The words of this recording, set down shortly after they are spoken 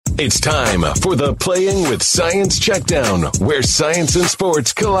It's time for the Playing with Science Checkdown, where science and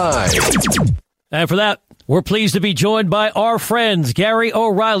sports collide. And for that, we're pleased to be joined by our friends Gary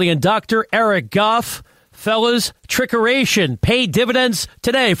O'Reilly and Dr. Eric Goff. Fellas, trickeration paid dividends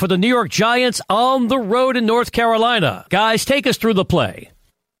today for the New York Giants on the road in North Carolina. Guys, take us through the play.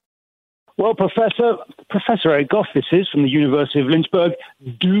 Well, Professor Eric Goff, this is from the University of Lynchburg.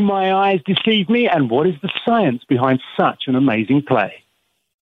 Do my eyes deceive me? And what is the science behind such an amazing play?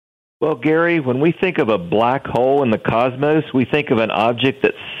 Well, Gary, when we think of a black hole in the cosmos, we think of an object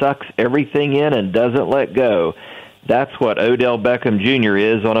that sucks everything in and doesn't let go. That's what Odell Beckham Jr.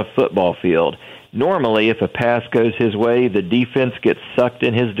 is on a football field. Normally, if a pass goes his way, the defense gets sucked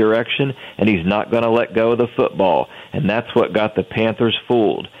in his direction, and he's not going to let go of the football. And that's what got the Panthers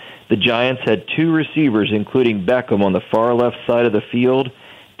fooled. The Giants had two receivers, including Beckham, on the far left side of the field.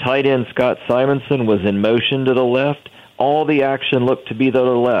 Tight end Scott Simonson was in motion to the left. All the action looked to be to the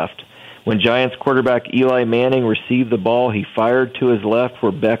left. When Giants quarterback Eli Manning received the ball, he fired to his left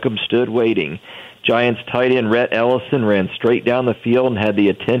where Beckham stood waiting. Giants tight end Rhett Ellison ran straight down the field and had the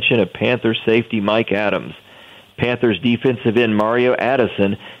attention of Panthers safety Mike Adams. Panthers defensive end Mario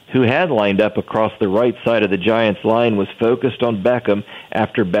Addison, who had lined up across the right side of the Giants line, was focused on Beckham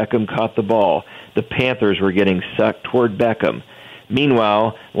after Beckham caught the ball. The Panthers were getting sucked toward Beckham.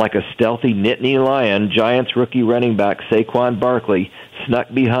 Meanwhile, like a stealthy Nittany lion, Giants rookie running back Saquon Barkley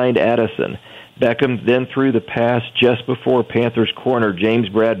snuck behind Addison. Beckham then threw the pass just before Panthers corner James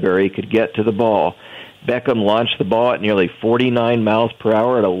Bradbury could get to the ball. Beckham launched the ball at nearly 49 miles per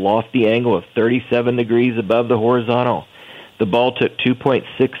hour at a lofty angle of 37 degrees above the horizontal. The ball took 2.6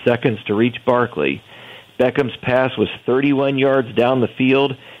 seconds to reach Barkley. Beckham's pass was 31 yards down the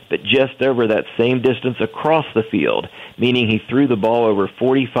field, but just over that same distance across the field, meaning he threw the ball over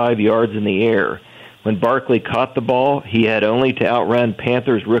 45 yards in the air. When Barkley caught the ball, he had only to outrun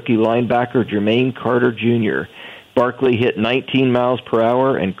Panthers rookie linebacker Jermaine Carter Jr. Barkley hit 19 miles per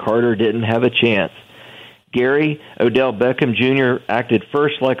hour, and Carter didn't have a chance. Gary, Odell Beckham Jr. acted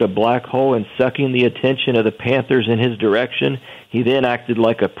first like a black hole in sucking the attention of the Panthers in his direction. He then acted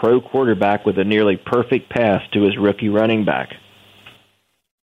like a pro quarterback with a nearly perfect pass to his rookie running back.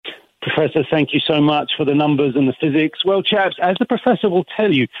 Professor, thank you so much for the numbers and the physics. Well, chaps, as the professor will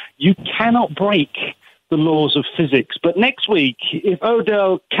tell you, you cannot break the laws of physics. But next week, if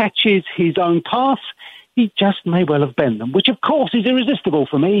Odell catches his own pass, he just may well have bent them, which of course is irresistible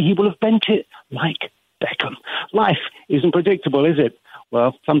for me. He will have bent it like Beckham. Life isn't predictable, is it?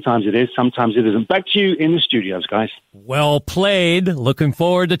 Well, sometimes it is, sometimes it isn't. Back to you in the studios, guys. Well played. Looking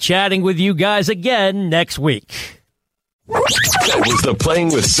forward to chatting with you guys again next week. That was the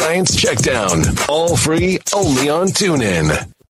Playing with Science Checkdown. All free, only on TuneIn.